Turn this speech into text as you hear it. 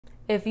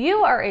If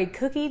you are a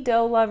cookie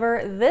dough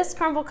lover, this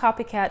Crumbl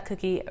Copycat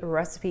cookie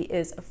recipe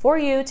is for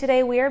you.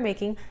 Today we are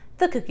making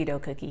the cookie dough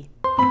cookie.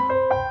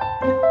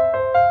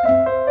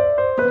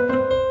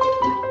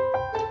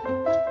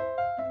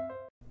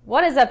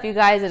 What is up, you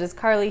guys? It is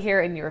Karli here,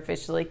 and you're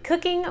officially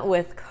cooking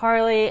with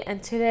Karli.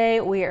 And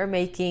today we are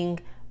making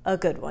a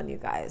good one, you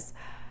guys.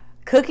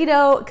 Cookie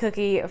dough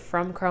cookie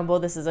from Crumbl.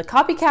 This is a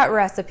copycat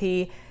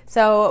recipe.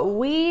 So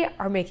we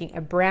are making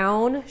a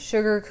brown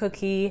sugar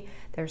cookie.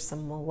 There's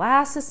some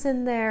molasses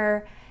in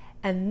there.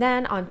 And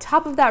then on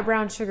top of that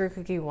brown sugar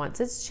cookie, once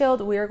it's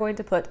chilled, we are going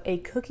to put a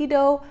cookie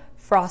dough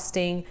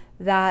frosting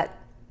that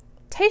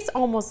tastes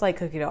almost like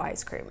cookie dough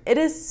ice cream. It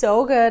is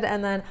so good.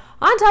 And then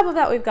on top of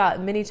that, we've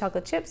got mini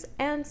chocolate chips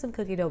and some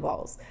cookie dough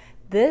balls.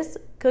 This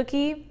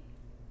cookie,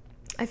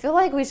 I feel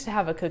like we should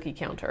have a cookie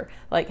counter,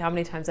 like how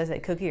many times I say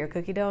cookie or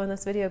cookie dough in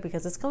this video,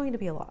 because it's going to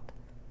be a lot.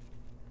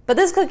 But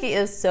this cookie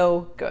is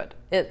so good.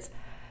 It's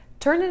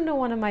turned into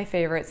one of my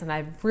favorites, and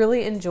I've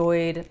really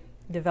enjoyed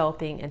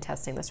developing and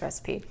testing this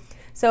recipe.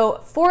 So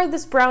for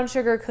this brown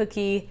sugar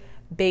cookie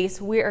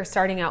base, we are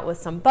starting out with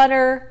some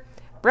butter,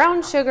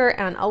 brown sugar,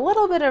 and a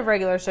little bit of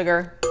regular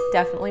sugar.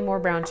 Definitely more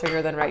brown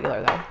sugar than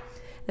regular though.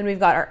 Then we've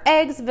got our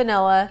eggs,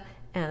 vanilla,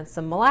 and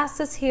some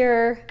molasses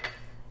here,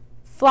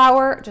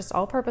 flour, just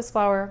all-purpose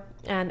flour,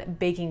 and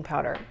baking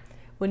powder.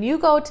 When you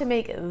go to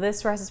make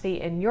this recipe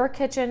in your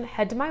kitchen,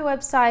 head to my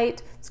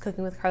website, it's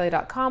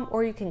cookingwithkarli.com,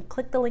 or you can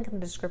click the link in the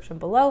description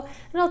below,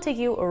 and it'll take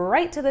you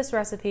right to this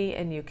recipe,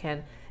 and you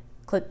can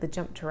click the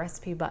jump to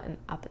recipe button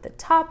up at the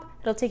top.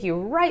 It'll take you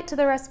right to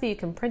the recipe. You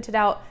can print it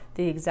out,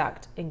 the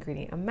exact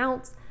ingredient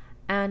amounts,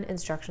 and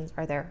instructions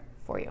are there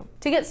for you.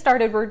 To get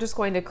started, we're just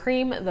going to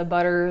cream the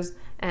butters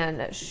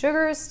and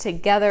sugars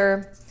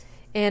together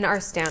in our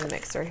stand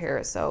mixer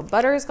here. So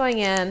butter is going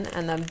in,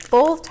 and then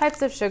both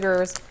types of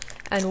sugars,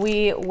 and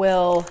we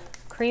will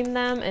cream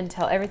them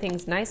until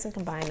everything's nice and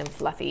combined and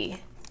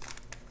fluffy.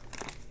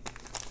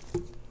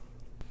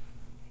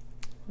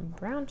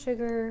 Brown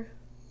sugar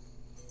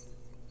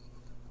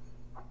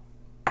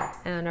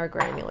and our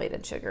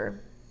granulated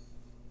sugar.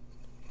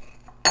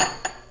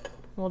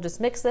 We'll just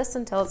mix this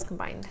until it's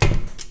combined.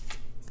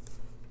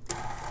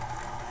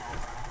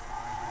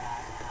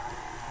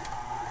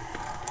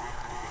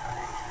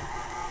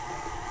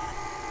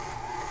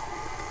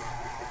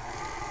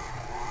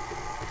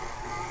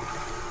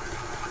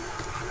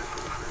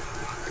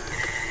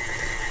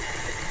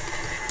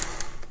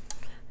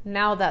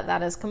 Now that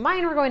that is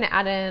combined, we're going to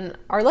add in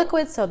our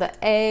liquid, so the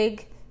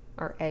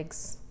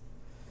eggs,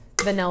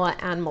 vanilla,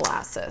 and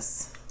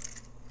molasses.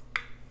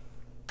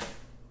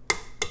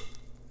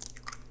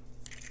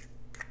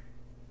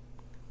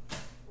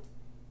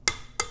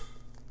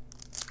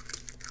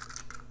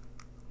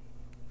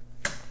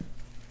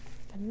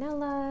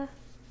 Vanilla,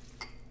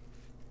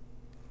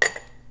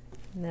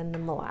 and then the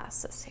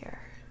molasses here.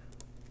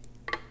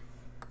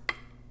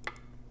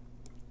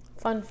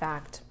 Fun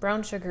fact,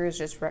 brown sugar is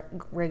just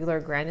regular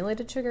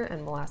granulated sugar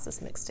and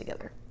molasses mixed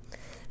together.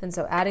 And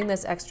so adding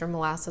this extra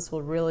molasses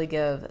will really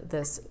give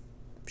this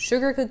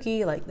sugar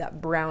cookie like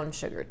that brown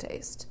sugar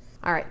taste.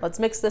 All right, let's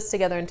mix this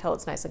together until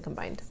it's nice and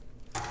combined.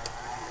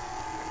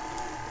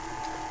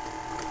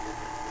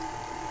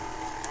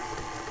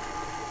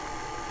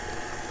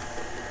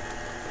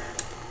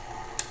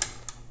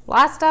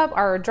 Last up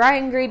are our dry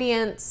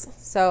ingredients.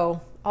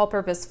 So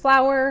all-purpose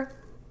flour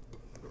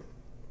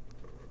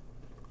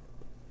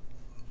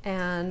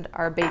and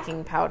our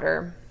baking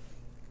powder.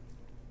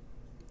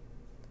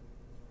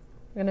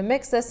 We're gonna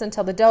mix this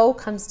until the dough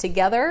comes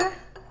together.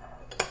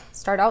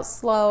 Start out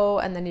slow,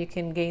 and then you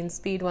can gain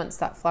speed once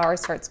that flour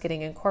starts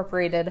getting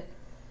incorporated.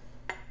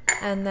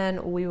 And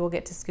then we will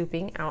get to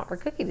scooping out our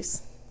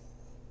cookies.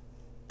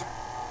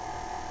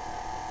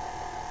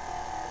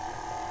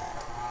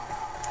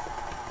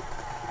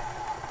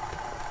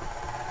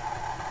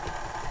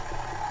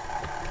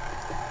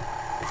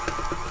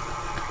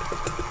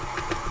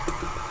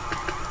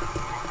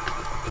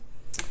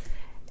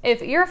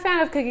 If you're a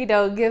fan of cookie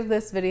dough, give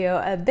this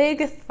video a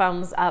big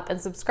thumbs up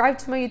and subscribe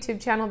to my YouTube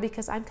channel,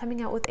 because I'm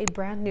coming out with a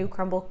brand new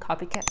Crumbl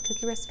Copycat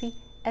cookie recipe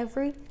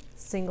every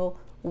single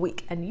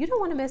week, and you don't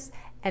want to miss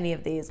any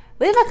of these.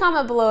 Leave a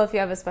comment below if you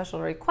have a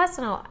special request,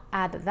 and I'll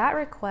add that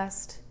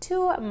request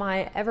to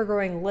my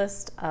ever-growing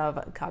list of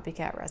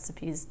copycat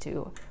recipes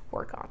to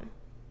work on.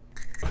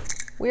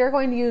 We are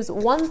going to use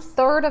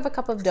 1/3 of a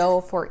cup of dough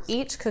for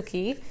each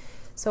cookie.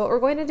 So what we're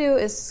going to do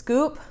is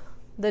scoop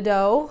the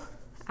dough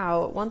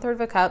out 1/3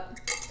 of a cup,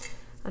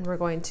 and we're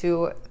going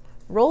to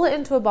roll it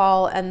into a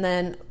ball, and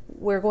then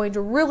we're going to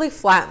really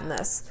flatten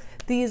this.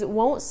 These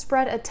won't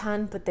spread a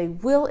ton, but they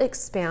will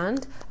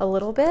expand a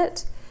little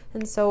bit.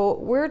 And so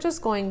we're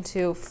just going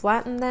to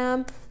flatten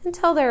them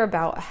until they're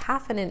about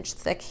 1/2 inch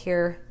thick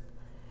here,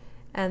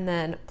 and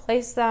then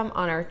place them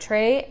on our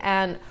tray.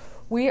 And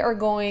we are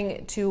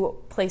going to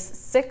place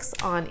 6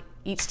 on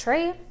each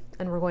tray,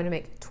 and we're going to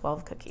make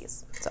 12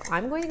 cookies. So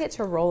I'm going to get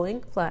to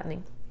rolling,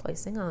 flattening,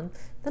 placing on,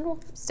 then we'll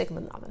stick them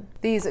in the oven.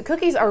 These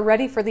cookies are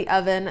ready for the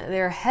oven.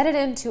 They're headed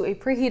into a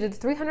preheated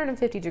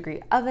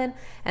 350-degree oven,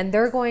 and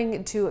they're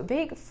going to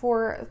bake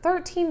for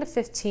 13 to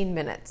 15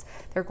 minutes.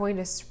 They're going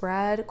to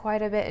spread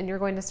quite a bit, and you're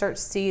going to start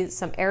to see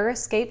some air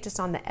escape just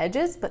on the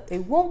edges, but they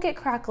won't get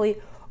crackly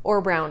or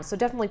brown. So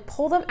definitely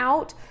pull them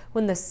out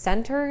when the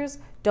centers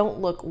don't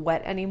look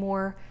wet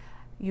anymore.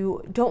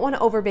 You don't want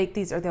to overbake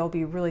these or they'll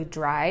be really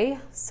dry.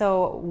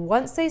 So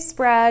once they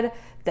spread,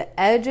 the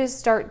edges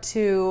start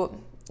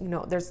to,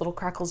 there's little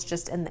crackles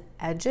just in the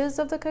edges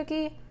of the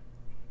cookie,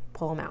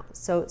 pull them out.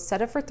 So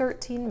set it for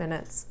 13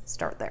 minutes,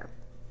 start there.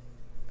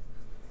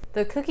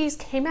 The cookies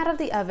came out of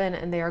the oven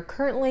and they are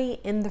currently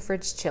in the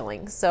fridge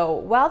chilling. So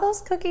while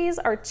those cookies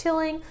are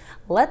chilling,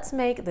 let's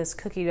make this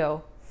cookie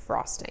dough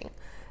frosting.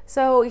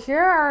 So here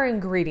are our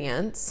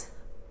ingredients.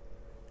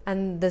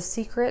 And the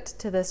secret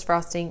to this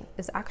frosting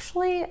is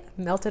actually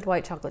melted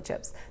white chocolate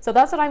chips. So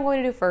that's what I'm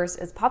going to do first,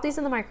 is pop these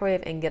in the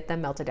microwave and get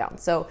them melted down.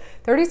 So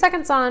 30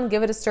 seconds on,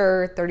 give it a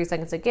stir, 30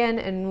 seconds again,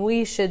 and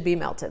we should be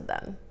melted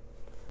then.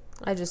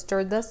 I just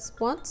stirred this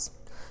once.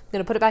 I'm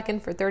gonna put it back in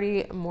for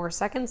 30 more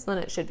seconds, then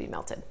it should be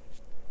melted.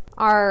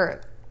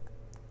 Our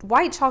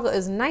white chocolate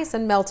is nice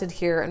and melted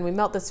here, and we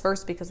melt this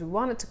first because we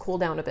want it to cool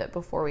down a bit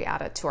before we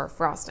add it to our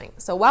frosting.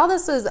 So while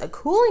this is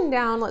cooling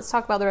down, let's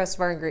talk about the rest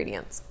of our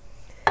ingredients.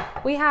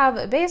 We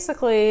have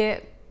basically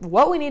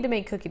what we need to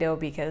make cookie dough,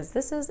 because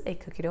this is a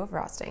cookie dough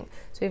frosting.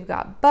 So we've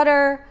got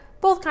butter,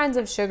 both kinds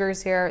of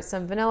sugars here,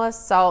 some vanilla,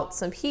 salt,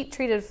 some heat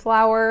treated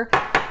flour.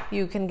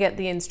 You can get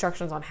the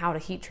instructions on how to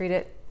heat treat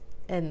it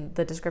in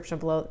the description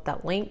below,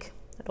 that link.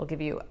 It'll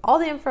give you all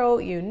the info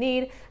you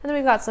need. And then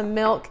we've got some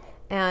milk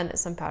and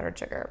some powdered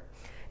sugar.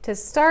 To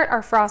start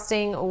our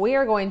frosting, we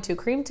are going to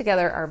cream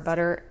together our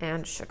butter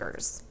and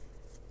sugars.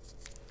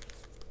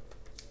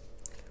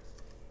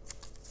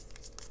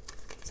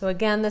 So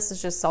again, this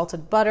is just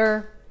salted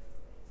butter,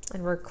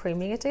 and we're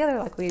creaming it together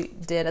like we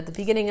did at the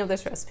beginning of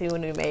this recipe when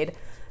we made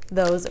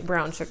those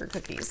brown sugar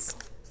cookies.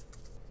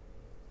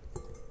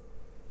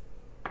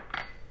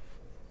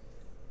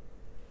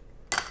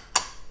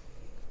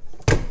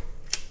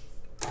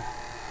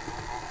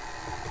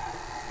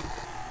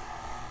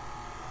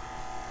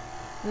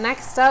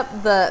 Next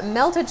up, the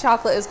melted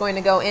chocolate is going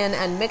to go in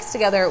and mix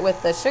together with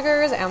the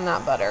sugars and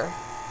that butter.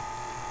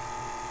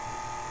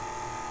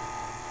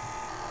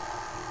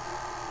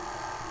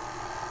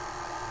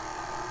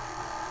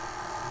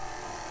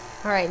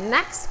 All right,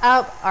 next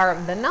up, our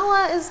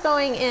vanilla is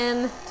going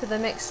in to the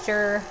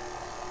mixture.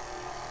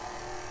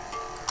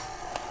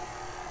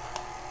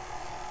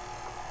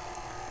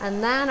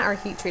 And then our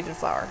heat treated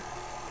flour.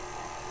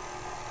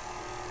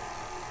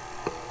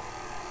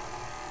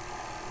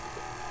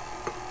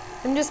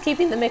 I'm just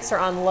keeping the mixer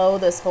on low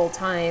this whole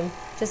time,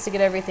 just to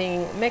get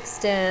everything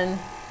mixed in,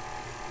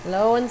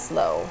 low and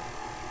slow.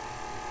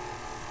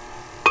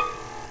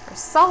 Our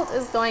salt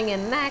is going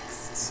in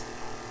next.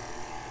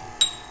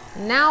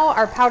 Now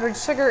our powdered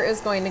sugar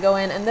is going to go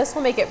in, and this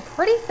will make it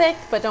pretty thick,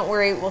 but don't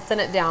worry, we'll thin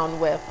it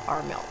down with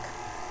our milk.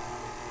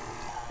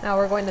 Now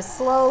we're going to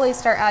slowly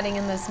start adding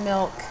in this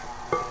milk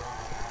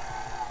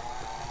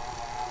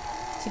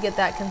to get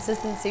that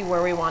consistency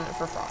where we want it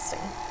for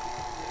frosting.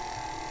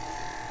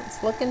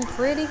 It's looking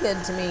pretty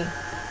good to me.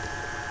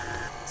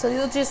 So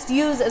you'll just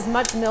use as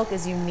much milk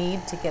as you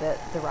need to get it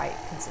the right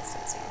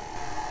consistency.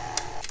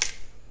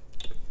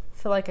 I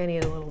feel like I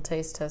need a little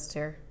taste test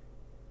here.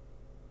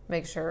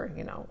 Make sure,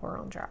 we're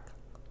on track.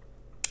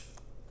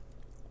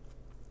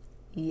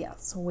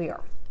 Yes, we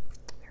are.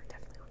 We're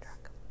definitely on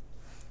track.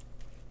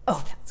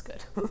 Oh, that's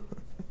good.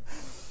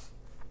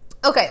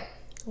 Okay,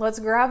 let's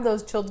grab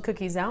those chilled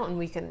cookies out and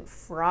we can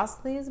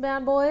frost these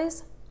bad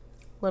boys.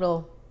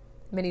 Little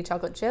mini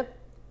chocolate chip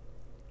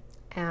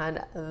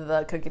and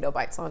the cookie dough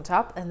bites on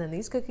top. And then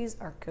these cookies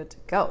are good to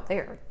go. They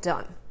are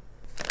done.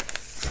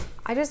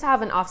 I just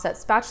have an offset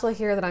spatula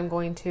here that I'm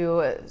going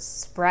to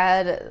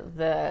spread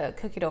the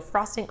cookie dough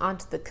frosting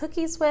onto the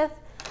cookies with,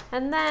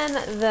 and then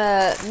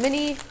the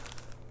mini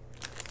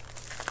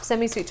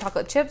semi-sweet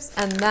chocolate chips,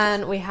 and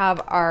then we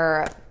have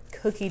our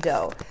cookie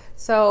dough.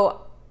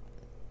 So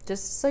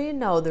just so you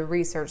know the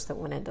research that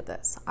went into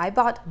this, I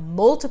bought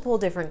multiple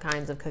different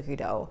kinds of cookie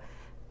dough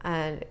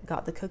and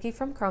got the cookie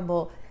from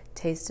Crumbl,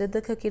 tasted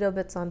the cookie dough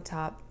bits on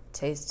top,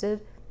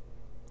 tasted,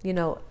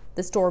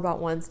 the store-bought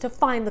ones to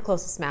find the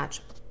closest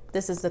match.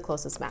 This is the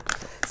closest match.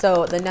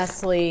 So the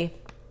Nestle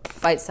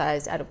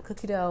bite-sized edible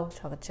cookie dough,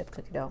 chocolate chip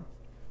cookie dough.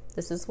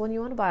 This is one you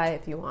want to buy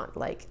if you want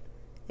like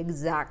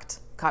exact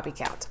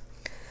copycat.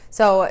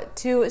 So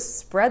to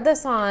spread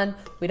this on,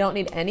 we don't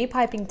need any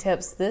piping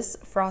tips. This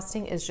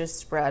frosting is just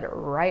spread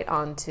right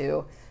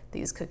onto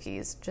these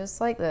cookies, just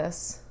like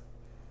this.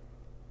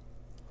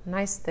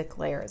 Nice thick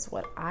layer is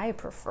what I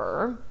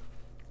prefer.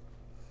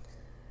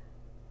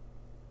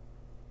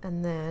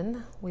 And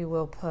then we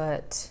will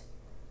put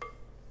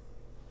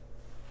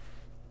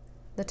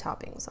the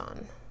toppings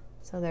on.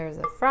 So there's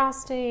the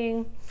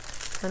frosting,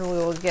 and we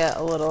will get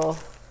a little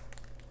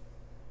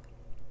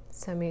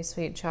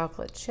semi-sweet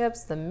chocolate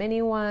chips, the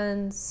mini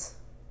ones.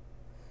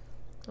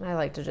 And I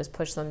like to just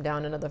push them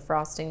down into the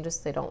frosting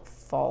just so they don't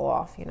fall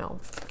off, you know.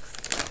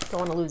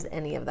 Don't want to lose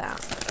any of that.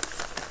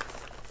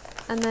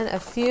 And then a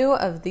few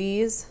of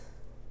these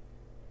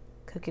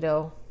cookie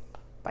dough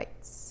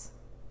bites.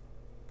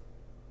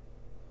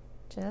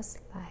 Just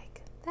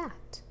like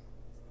that.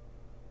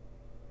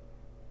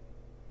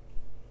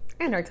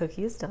 And our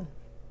cookie is done.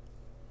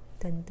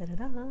 Dun, dun,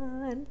 dun,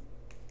 dun.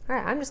 All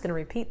right, I'm just going to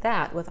repeat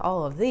that with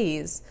all of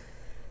these.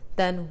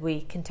 Then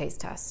we can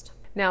taste test.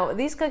 Now,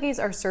 these cookies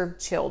are served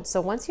chilled.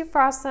 So once you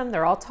frost them,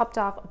 they're all topped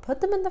off.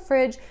 Put them in the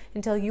fridge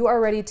until you are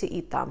ready to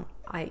eat them.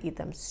 I eat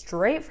them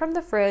straight from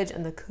the fridge,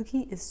 and the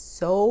cookie is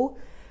so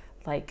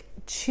like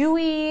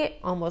chewy,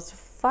 almost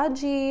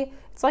fudgy.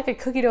 It's like a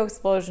cookie dough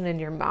explosion in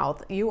your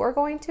mouth. You are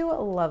going to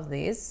love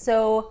these.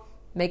 So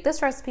make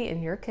this recipe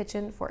in your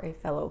kitchen for a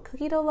fellow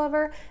cookie dough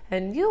lover,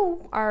 and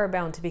you are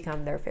bound to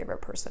become their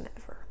favorite person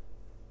ever.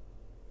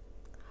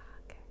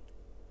 Okay.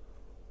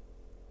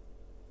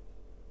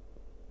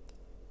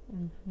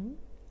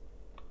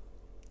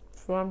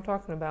 That's what I'm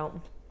talking about.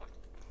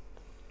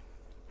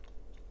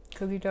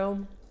 Cookie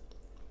dough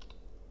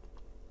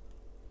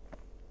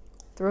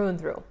through and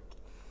through.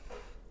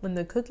 When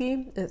the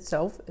cookie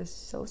itself is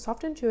so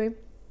soft and chewy,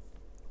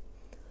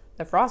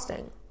 the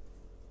frosting,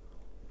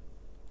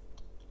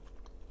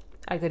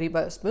 I could eat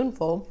by a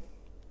spoonful.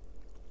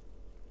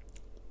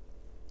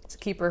 It's a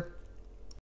keeper.